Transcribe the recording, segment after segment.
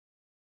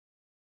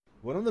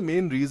One of the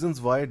main reasons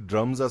why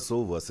drums are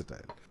so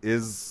versatile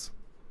is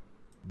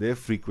their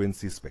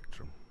frequency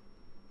spectrum.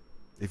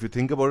 If you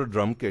think about a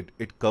drum kit,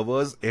 it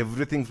covers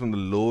everything from the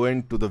low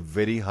end to the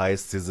very high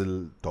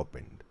sizzle top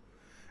end.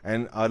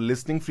 And our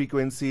listening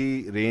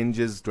frequency range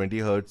is 20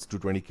 hertz to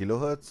 20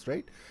 kilohertz,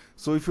 right?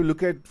 So if you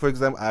look at, for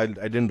example, I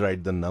didn't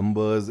write the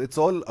numbers. It's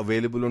all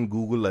available on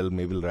Google. I'll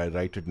maybe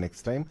write it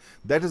next time.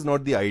 That is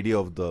not the idea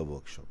of the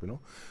workshop, you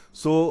know.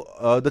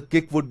 So the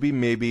kick would be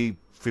maybe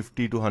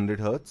 50 to 100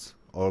 hertz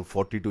or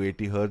 40 to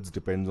 80 hertz,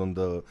 depends on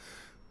the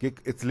kick.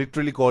 It's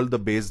literally called the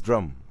bass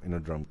drum in a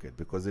drum kit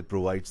because it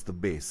provides the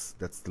bass.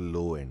 That's the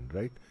low end,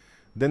 right?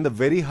 Then the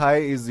very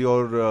high is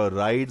your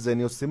rides and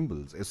your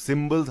cymbals.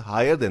 Cymbals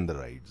higher than the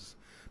rides,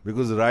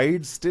 because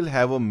rides still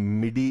have a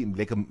MIDI,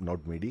 like a,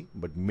 not MIDI,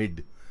 but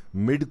mid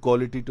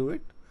quality to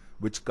it,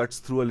 which cuts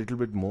through a little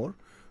bit more.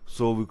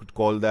 So we could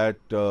call that,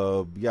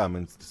 yeah, I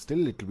mean,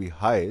 still it will be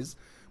highs.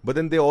 But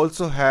then they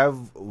also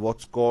have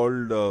what's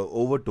called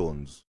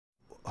overtones,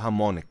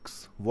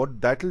 harmonics.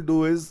 What that will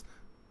do is,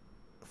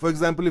 for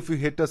example, if you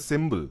hit a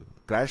cymbal,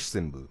 crash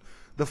cymbal,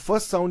 the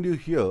first sound you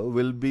hear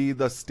will be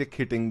the stick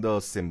hitting the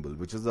cymbal,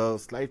 which is a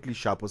slightly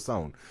sharper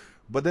sound.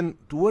 But then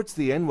towards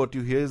the end, what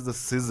you hear is the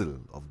sizzle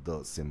of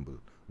the cymbal.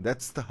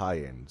 That's the high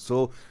end.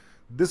 So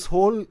this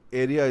whole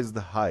area is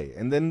the high.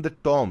 And then the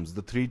toms,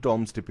 the three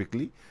toms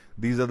typically,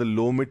 these are the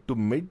low, mid to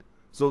mid.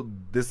 So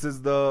this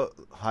is the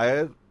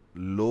higher,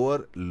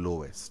 lower,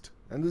 lowest.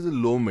 And this is a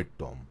low, mid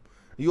tom.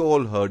 You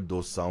all heard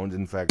those sounds.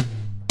 In fact,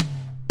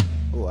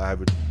 oh, I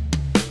have it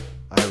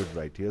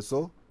right here.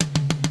 So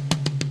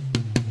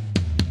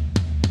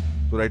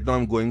right now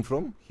I'm going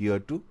from here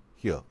to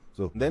here.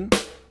 So then,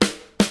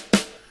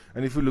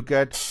 and if you look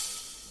at,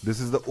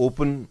 this is the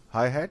open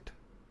hi-hat,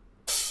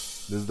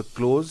 this is the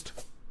closed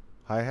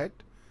hi-hat,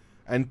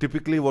 and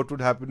typically what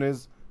would happen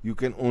is you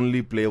can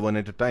only play one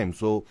at a time.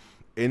 So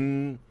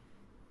in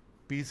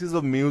pieces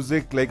of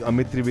music like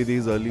Amit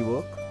Trivedi's early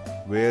work,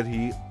 where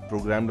he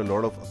programmed a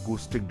lot of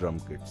acoustic drum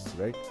kits,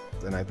 right?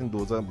 And I think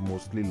those are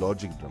mostly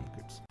Logic drum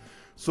kits.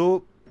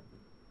 So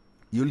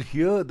you'll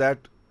hear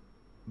that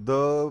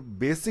the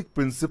basic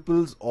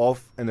principles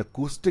of an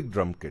acoustic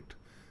drum kit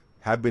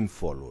have been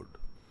followed.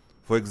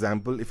 For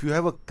example, if you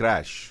have a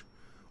crash,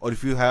 or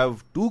if you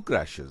have two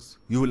crashes,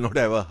 you will not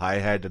have a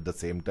hi-hat at the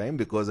same time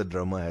because a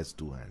drummer has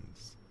two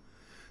hands.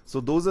 So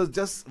those are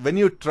just when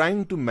you're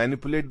trying to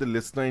manipulate the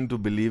listener into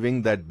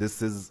believing that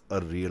this is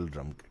a real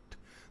drum kit.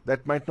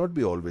 That might not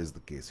be always the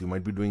case. You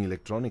might be doing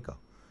electronica.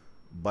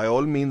 By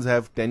all means,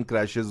 have 10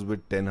 crashes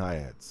with 10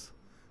 hi-hats,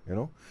 you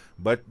know.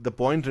 But the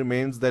point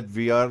remains that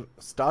our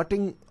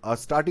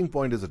starting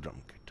point is a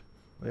drum kit.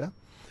 Yeah.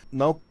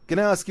 Now, can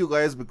I ask you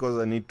guys, because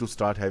I need to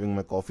start having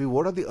my coffee,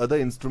 what are the other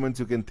instruments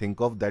you can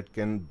think of that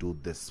can do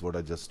this, what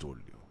I just told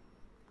you?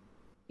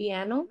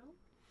 Piano.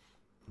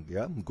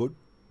 Yeah, good.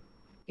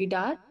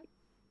 Guitar.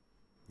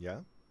 Yeah,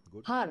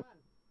 good. Harp.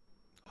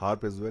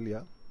 Harp as well,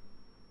 yeah.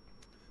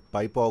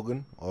 Pipe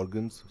organ,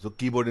 organs, so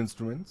keyboard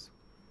instruments.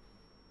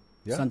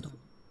 Yeah. Santoor.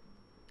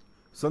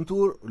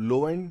 Santoor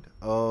low end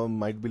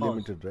might be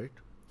limited, right?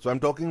 So I'm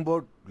talking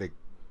about like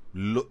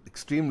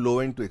extreme low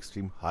end to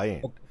extreme high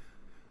end. Okay.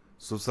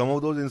 So some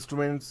of those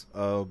instruments,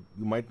 you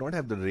might not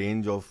have the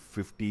range of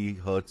 50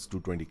 hertz to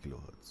 20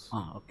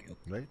 kilohertz. Okay.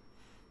 Right?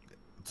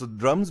 So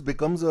drums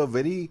becomes a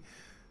very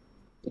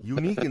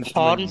unique instrument.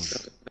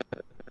 Horns.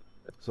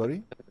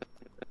 Sorry?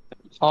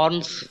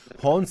 Horns.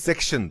 Horn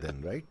section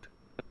then, right?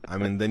 I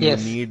mean, then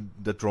Yes. you need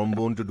the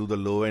trombone to do the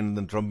low end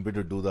and the trumpet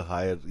to do the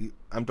higher.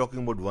 I'm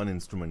talking about one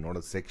instrument, not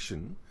a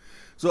section.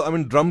 So, I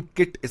mean, drum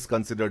kit is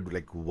considered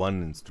like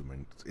one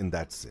instrument in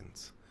that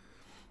sense.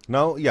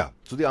 Now, yeah,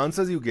 so the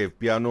answers you gave,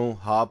 piano,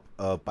 harp,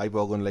 pipe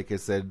organ, like I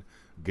said,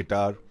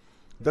 guitar.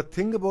 The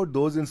thing about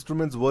those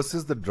instruments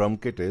versus the drum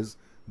kit is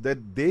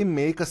that they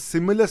make a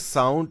similar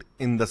sound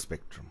in the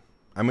spectrum.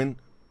 I mean,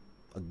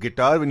 a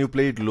guitar, when you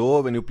play it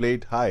low, when you play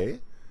it high,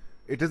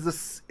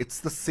 it's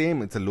the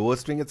same. It's a lower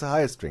string, it's a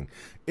higher string.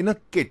 In a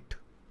kit,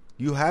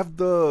 you have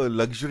the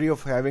luxury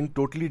of having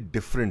totally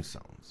different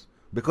sounds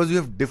because you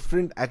have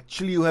different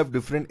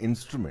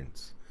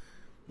instruments.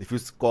 If you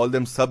call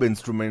them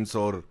sub-instruments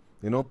or,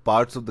 you know,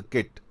 parts of the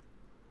kit.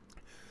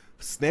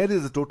 Snare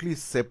is a totally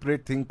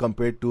separate thing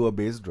compared to a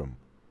bass drum.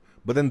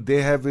 But then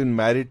they have been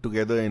married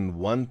together in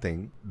one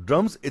thing.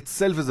 Drums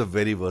itself is a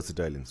very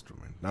versatile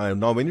instrument.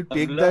 Now when you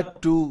take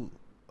that to...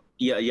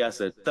 Yeah,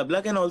 sir.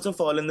 Tabla can also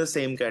fall in the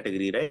same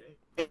category, right?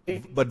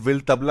 But will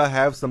tabla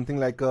have something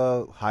like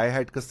a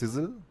hi-hat ka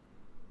sizzle?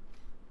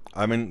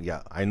 I mean,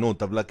 yeah, I know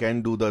tabla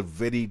can do the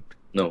very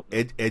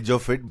edge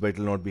of it, but it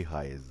will not be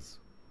highs.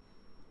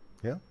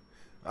 Yeah?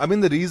 I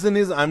mean, the reason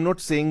is I'm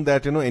not saying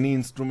that, you know, any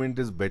instrument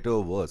is better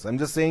or worse. I'm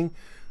just saying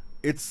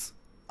it's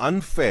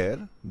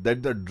unfair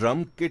that the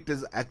drum kit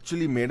is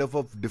actually made up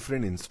of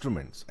different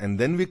instruments and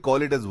then we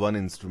call it as one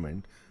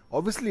instrument.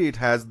 Obviously, it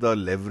has the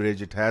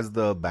leverage, it has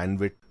the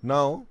bandwidth.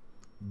 Now,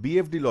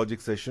 BFD Logic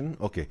Session,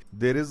 okay,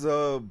 there is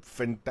a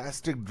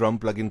fantastic drum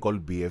plugin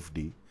called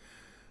BFD.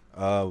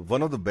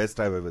 One of the best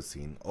I've ever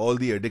seen. All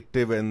the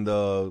addictive and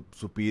the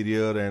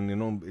superior,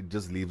 and it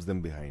just leaves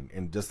them behind.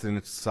 And just in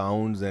its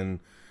sounds and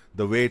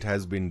the way it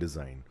has been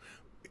designed.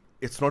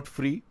 It's not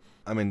free.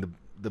 I mean,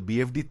 the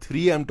BFD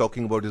 3 I'm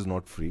talking about is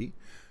not free.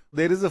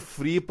 There is a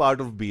free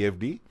part of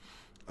BFD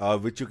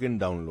which you can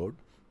download,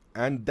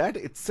 and that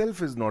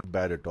itself is not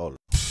bad at all.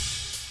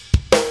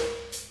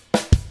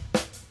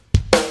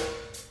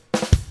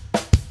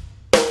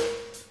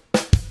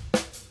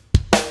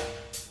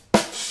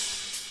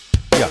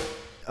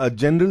 A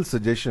general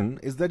suggestion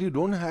is that you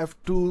don't have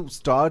to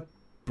start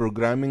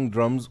programming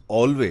drums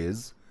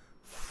always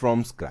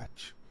from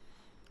scratch,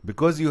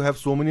 because you have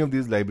so many of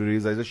these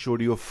libraries. I just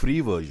showed you a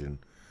free version,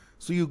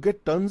 so you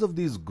get tons of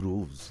these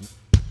grooves.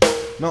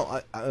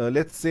 Now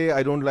let's say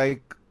I don't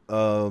like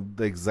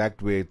the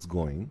exact way it's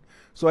going,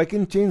 so I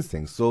can change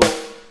things. So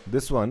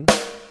this one,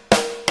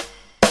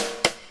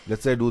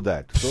 let's say I do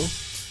that, so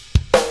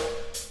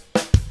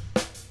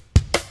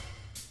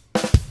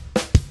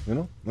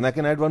and I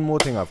can add one more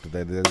thing after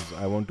that.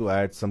 I want to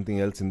add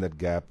something else in that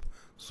gap.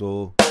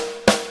 So,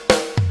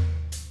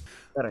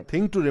 Correct.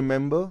 Thing to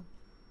remember,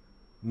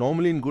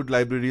 normally in good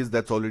libraries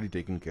that's already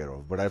taken care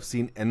of. But I've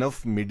seen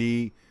enough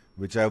MIDI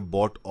which I've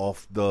bought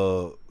off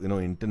the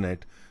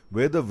internet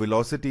where the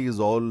velocity is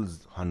all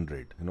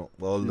 100,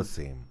 all the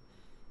same.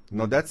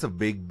 Now that's a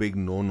big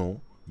no-no,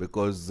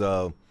 because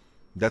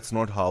that's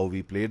not how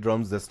we play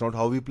drums. That's not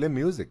how we play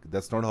music.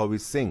 That's not how we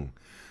sing.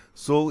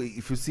 So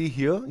if you see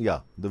here,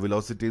 the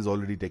velocity is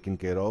already taken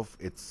care of.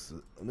 It's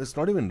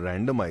not even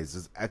randomized.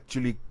 It's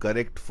actually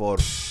correct for,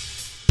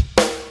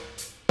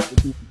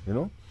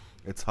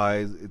 it's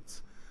high,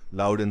 it's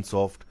loud and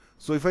soft.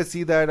 So if I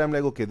see that, I'm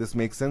like, okay, this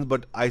makes sense.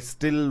 But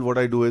what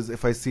I do is,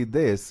 if I see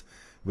this,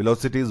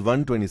 velocity is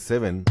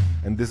 127,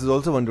 and this is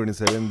also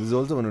 127, this is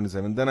also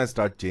 127, then I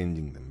start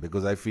changing them,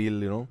 because I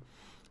feel,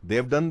 they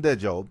have done their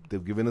job.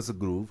 They've given us a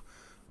groove.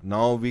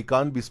 Now we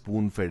can't be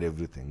spoon-fed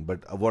everything,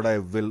 but what I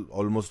will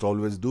almost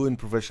always do in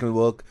professional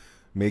work,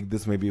 make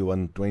this maybe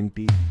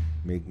 120,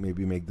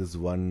 maybe make this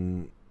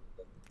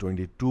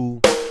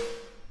 122.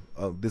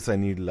 This I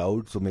need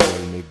loud, so maybe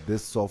I'll make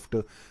this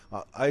softer.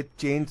 I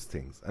change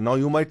things, and now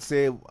you might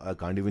say I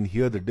can't even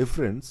hear the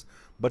difference.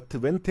 But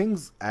when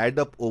things add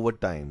up over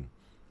time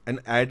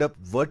and add up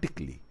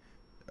vertically,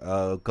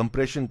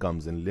 compression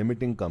comes in,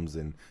 limiting comes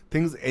in,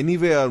 things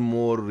anyway are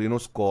more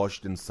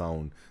squashed in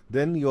sound,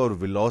 then your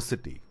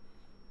velocity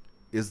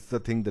is the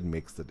thing that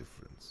makes the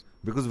difference,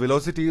 because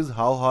velocity is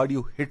how hard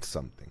you hit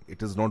something.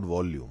 It is not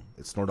volume,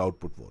 it's not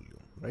output volume,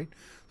 right?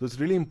 So it's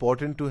really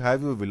important to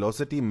have your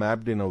velocity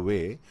mapped in a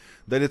way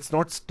that it's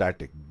not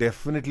static.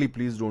 Definitely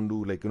please don't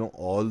do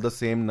all the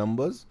same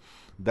numbers.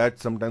 That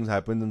sometimes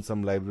happens in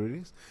some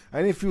libraries.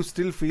 And if you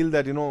still feel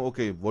that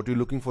okay, what you're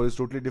looking for is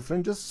totally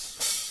different,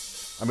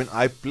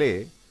 I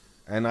play,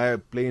 and I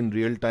play in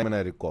real time, and I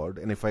record,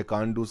 and if I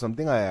can't do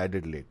something, I add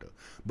it later.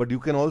 But you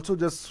can also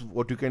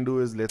what you can do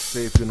is, let's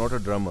say if you're not a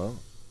drummer,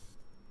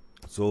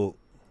 so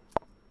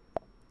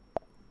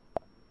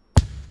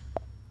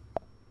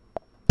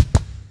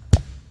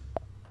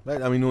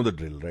right, you know the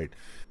drill, right?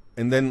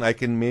 And then I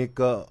can make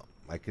a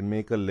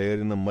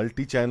layer in a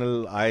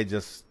multi-channel. I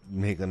just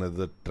make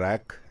another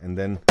track, and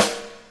then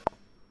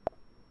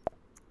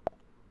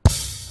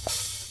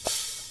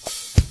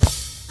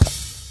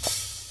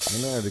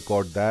I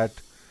record that.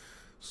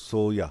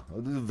 So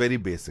this is very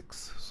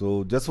basics.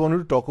 So just wanted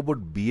to talk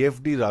about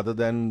BFD rather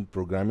than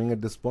programming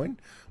at this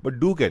point, but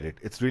do get it.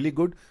 It's really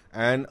good.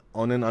 And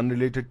on an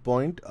unrelated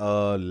point,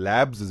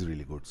 Labs is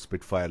really good.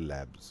 Spitfire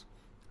Labs.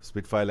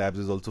 Spitfire Labs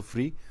is also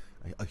free.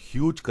 A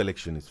huge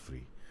collection is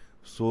free.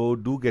 So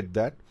do get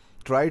that.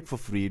 Try it for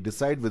free.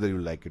 Decide whether you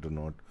like it or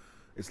not.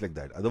 It's like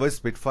that. Otherwise,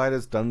 Spitfire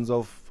has tons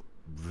of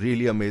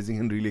really amazing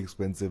and really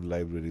expensive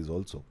libraries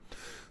also.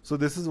 So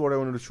this is what I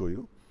wanted to show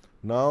you.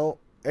 Now,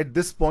 at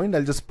this point,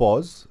 I'll just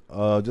pause.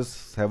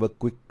 Just have a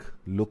quick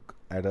look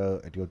at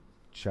your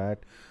chat.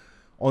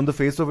 On the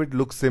face of it,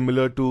 looks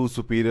similar to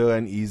Superior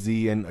and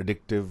Easy and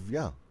Addictive.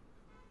 Yeah.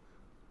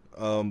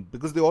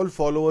 Because they all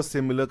follow a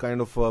similar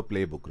kind of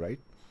playbook, right?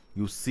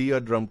 You see a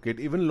drum kit.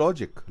 Even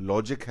Logic.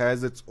 Logic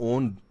has its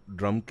own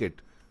drum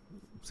kit.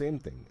 Same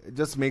thing. It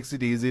just makes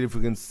it easier if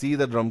you can see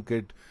the drum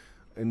kit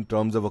in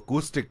terms of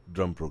acoustic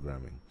drum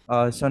programming.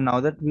 So now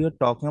that we are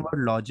talking about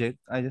Logic,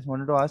 I just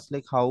wanted to ask,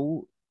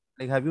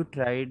 have you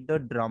tried the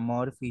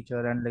drummer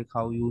feature, and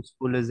how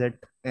useful is it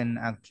in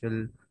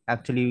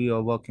actually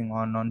you're working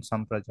on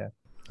some project?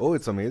 Oh,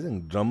 it's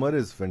amazing. Drummer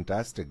is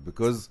fantastic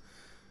because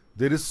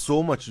there is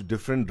so much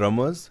different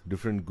drummers,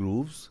 different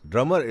grooves.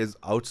 Drummer is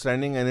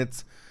outstanding, and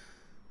it's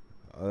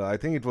I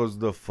think it was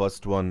the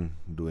first one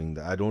doing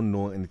that. I don't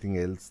know anything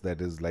else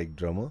that is like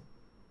drummer.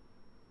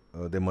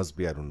 There must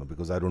be, I don't know,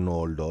 because I don't know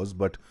all DAWs,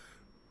 but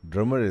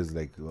drummer is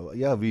like,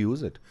 we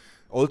use it.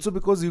 Also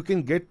because you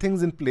can get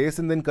things in place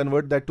and then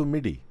convert that to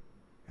MIDI.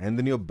 And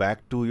then you're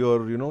back to your,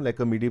 like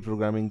a MIDI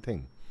programming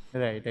thing.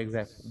 Right,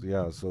 exactly.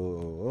 Yeah,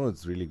 so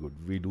it's really good.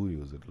 We do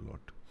use it a lot.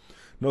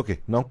 Okay,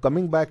 now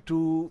coming back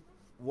to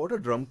what a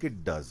drum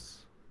kit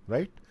does,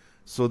 right?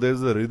 So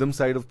there's the rhythm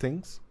side of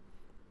things.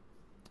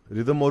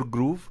 rhythm or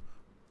groove.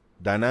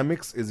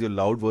 Dynamics is your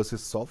loud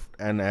versus soft,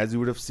 and as you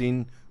would have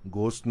seen,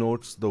 ghost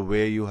notes, the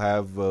way you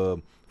have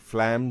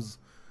flams,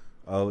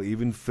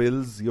 even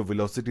fills, your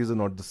velocities are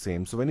not the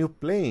same. So when you're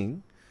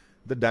playing,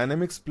 the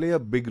dynamics play a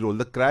big role.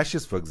 The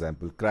crashes, for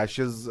example,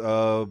 crashes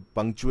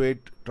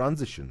punctuate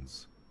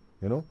transitions.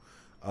 You know,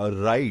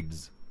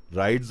 rides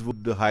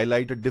would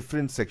highlight a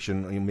different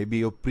section. Maybe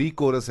your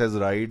pre-chorus has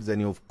rides, and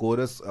your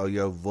chorus or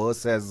your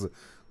verse has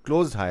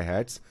closed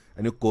hi-hats,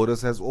 and your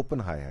chorus has open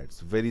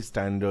hi-hats. Very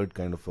standard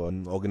kind of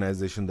an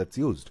organization that's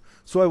used.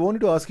 So I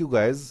wanted to ask you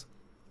guys,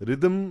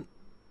 rhythm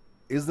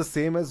is the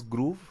same as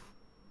groove?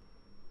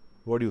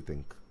 What do you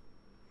think?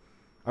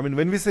 I mean,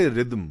 when we say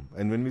rhythm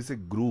and when we say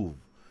groove,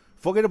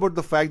 forget about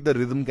the fact that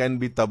rhythm can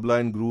be tabla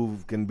and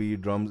groove can be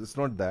drums. It's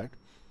not that.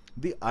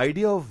 The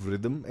idea of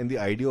rhythm and the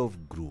idea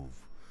of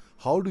groove,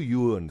 how do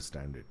you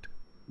understand it?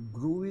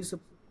 Groove is a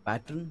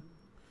pattern.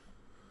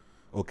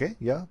 Okay,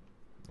 yeah.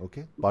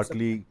 Okay,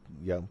 partly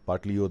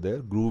you're there.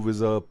 Groove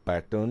is a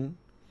pattern.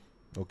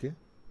 Okay.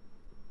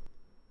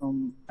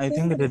 I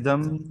think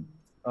rhythm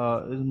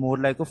is more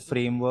like a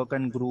framework,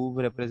 and groove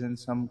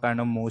represents some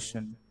kind of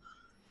motion.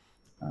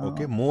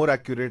 Okay, more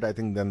accurate, I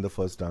think, than the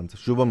first answer.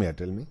 Shubham, yeah,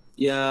 tell me.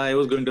 Yeah, I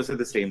was going to say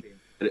the same.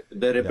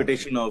 The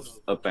repetition of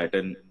a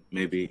pattern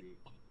maybe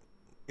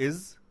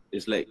Is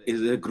is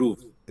a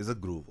groove. a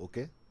groove.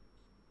 Okay.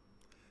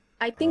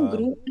 I think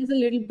groove has a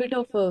little bit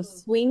of a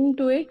swing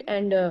to it,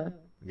 and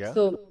Yeah.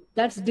 so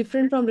that's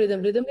different from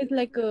rhythm. Rhythm is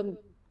like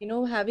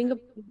having a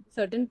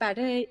certain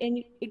pattern,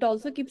 and it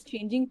also keeps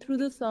changing through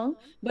the song,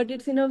 but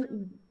it's in a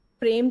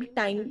framed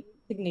time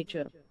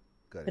signature.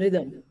 Correct.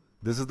 Rhythm.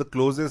 This is the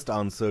closest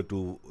answer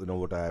to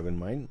what I have in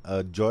mind.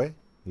 Joy,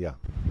 yeah.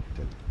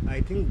 Tell me.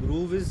 I think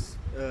groove is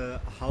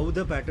how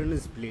the pattern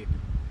is played,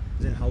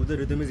 then how the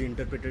rhythm is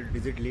interpreted.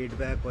 Is it laid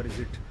back, or is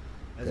it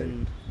as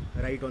in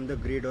right on the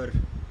grid, or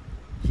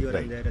here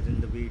Right. and there as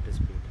in the way it is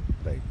played?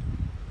 Right.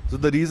 So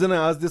the reason I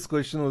asked this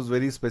question was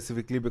very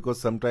specifically because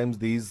sometimes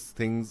these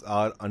things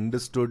are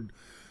understood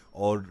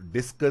or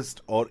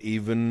discussed or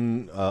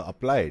even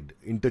applied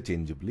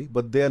interchangeably,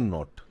 but they are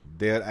not.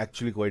 They are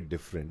actually quite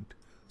different.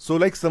 So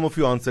like some of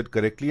you answered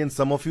correctly and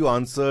some of you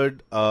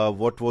answered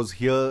what was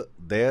here,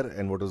 there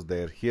and what was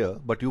there, here,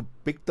 but you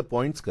picked the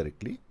points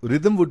correctly.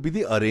 Rhythm would be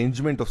the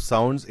arrangement of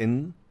sounds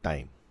in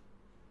time.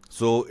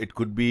 So it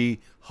could be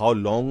how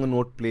long a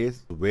note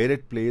plays, where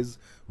it plays,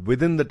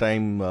 within the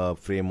time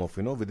frame of,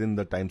 within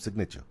the time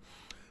signature.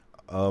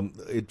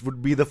 It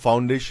would be the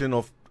foundation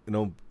of,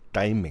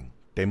 timing,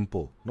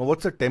 tempo. Now,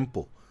 what's a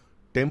tempo?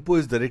 Tempo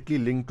is directly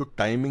linked to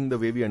timing the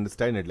way we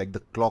understand it, like the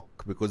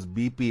clock, because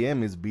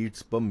BPM is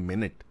beats per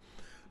minute.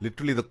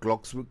 Literally, the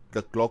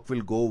clock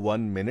will go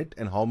 1 minute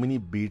and how many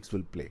beats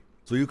will play.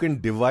 So you can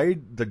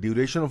divide the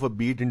duration of a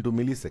beat into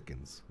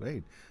milliseconds,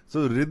 right?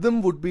 So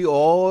rhythm would be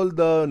all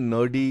the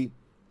nerdy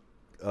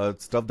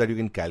stuff that you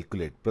can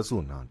calculate.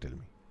 Prasoon, tell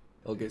me.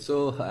 Okay,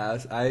 so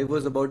as I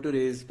was about to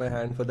raise my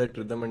hand for that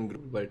rhythm and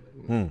groove, but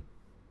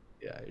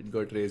yeah, it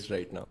got raised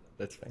right now.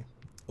 That's fine.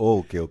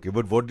 Okay.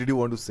 But what did you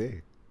want to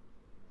say?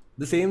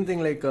 The same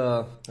thing, like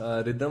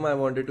rhythm, I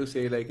wanted to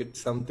say like it's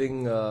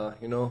something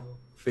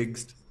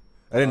fixed.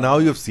 अरे now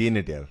you've seen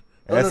it यार.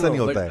 ऐसा नहीं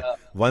होता है.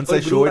 Once I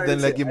show it,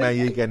 then like कि मैं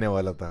यही कहने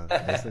वाला था.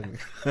 ऐसा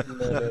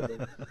नहीं.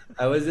 No.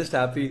 I was just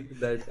happy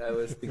that I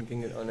was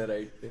thinking it on a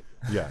right way.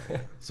 Yeah.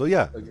 So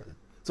yeah. Okay.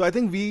 So I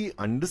think we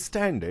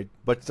understand it,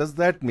 but just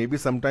that maybe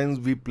sometimes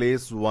we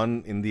place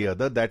one in the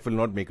other, that will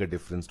not make a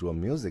difference to our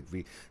music.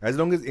 As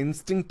long as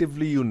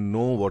instinctively you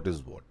know what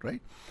is what,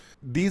 right?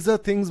 These are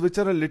things which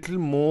are a little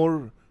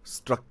more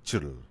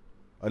structural,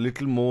 a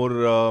little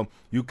more,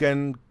 you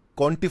can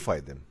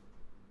quantify them,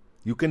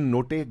 you can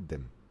notate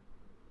them,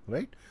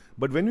 right?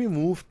 But when we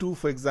move to,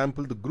 for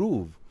example, the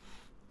groove,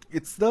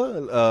 it's the,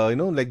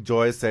 like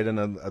Joy said and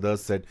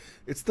others said,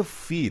 it's the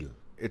feel.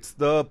 It's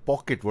the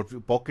pocket.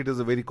 Pocket is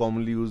a very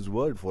commonly used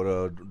word for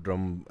a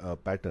drum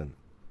pattern.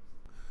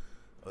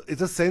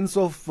 It's a sense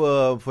of,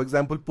 for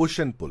example, push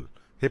and pull.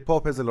 Hip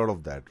hop has a lot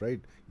of that,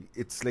 right?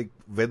 It's like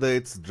whether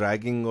it's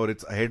dragging or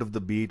it's ahead of the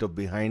beat or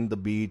behind the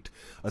beat,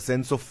 a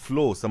sense of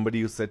flow. Somebody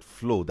you said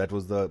flow. That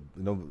was the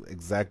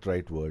exact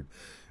right word.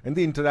 And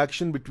the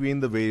interaction between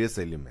the various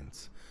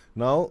elements.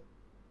 Now,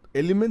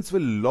 elements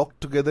will lock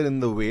together in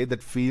the way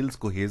that feels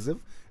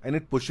cohesive and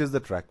it pushes the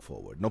track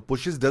forward. Now,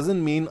 pushes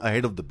doesn't mean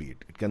ahead of the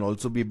beat. It can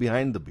also be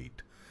behind the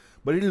beat.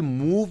 But it will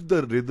move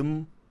the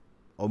rhythm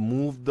or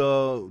move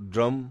the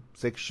drum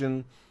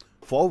section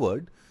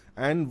forward.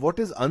 And what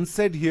is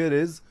unsaid here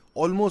is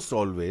almost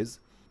always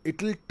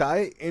it will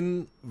tie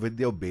in with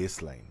your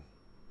bass line.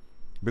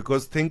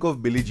 Because think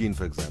of Billie Jean,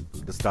 for example,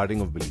 the starting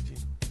of Billie Jean.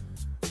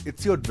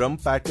 It's your drum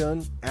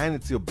pattern and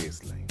it's your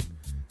bass line.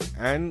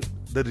 And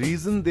the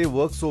reason they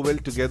work so well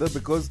together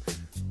because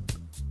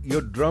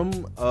your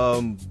drum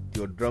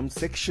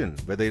section,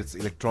 whether it's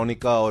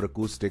electronica or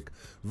acoustic,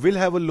 will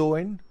have a low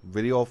end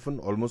very often,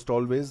 almost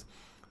always.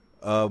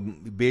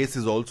 Bass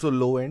is also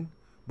low end,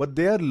 but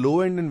they are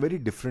low end in very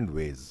different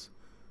ways,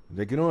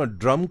 Like, a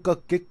drum ka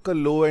kick ka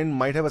low end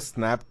might have a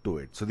snap to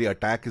it, so the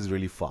attack is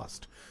really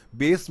fast.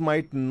 Bass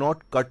might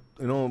not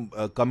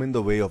come in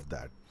the way of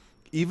that.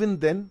 Even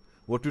then,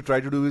 what we try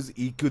to do is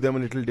EQ them a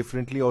little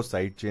differently or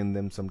sidechain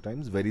them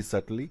sometimes very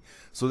subtly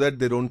so that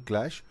they don't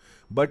clash.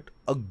 But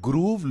a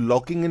groove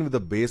locking in with a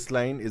bass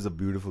line is a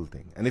beautiful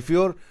thing. And if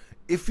your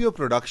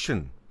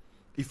production,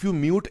 if you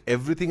mute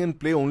everything and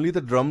play only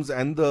the drums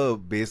and the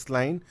bass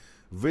line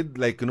with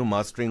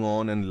mastering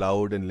on and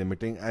loud and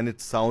limiting, and it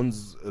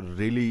sounds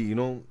really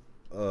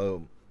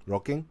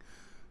rocking,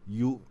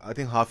 I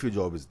think half your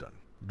job is done.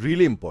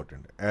 Really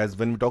important. As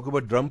when we talk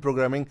about drum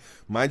programming,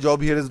 my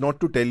job here is not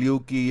to tell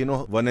you ki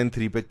 1 and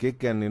 3 pe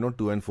kick and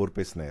 2 and 4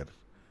 pe snare.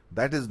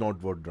 That is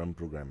not what drum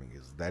programming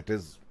is.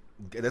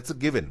 That's a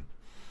given.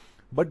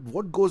 But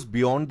what goes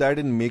beyond that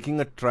in making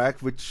a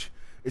track which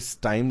is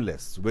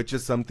timeless, which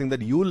is something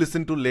that you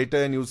listen to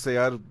later and you say,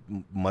 yaar,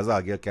 maza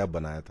aa gaya, kya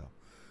banaya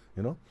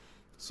tha.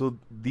 So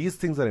these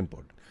things are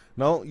important.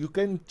 Now you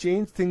can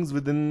change things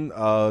within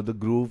the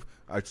groove.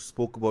 I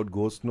spoke about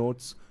ghost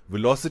notes,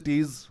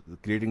 velocities,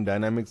 creating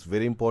dynamics,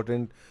 very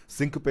important.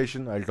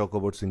 Syncopation, I'll talk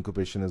about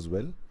syncopation as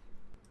well.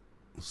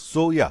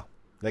 So yeah,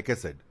 like I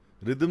said,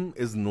 rhythm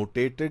is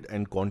notated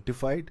and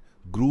quantified.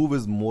 Groove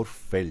is more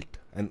felt.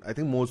 And I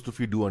think most of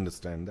you do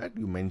understand that.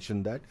 You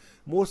mentioned that.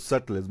 More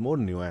subtle, is more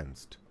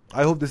nuanced.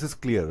 I hope this is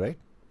clear, right?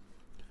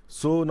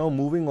 So now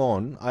moving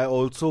on, I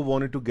also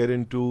wanted to get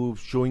into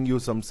showing you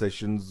some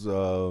sessions,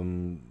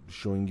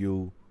 showing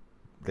you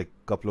like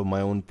a couple of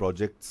my own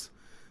projects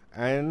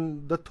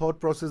and the thought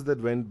process that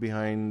went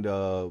behind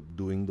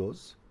doing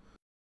those.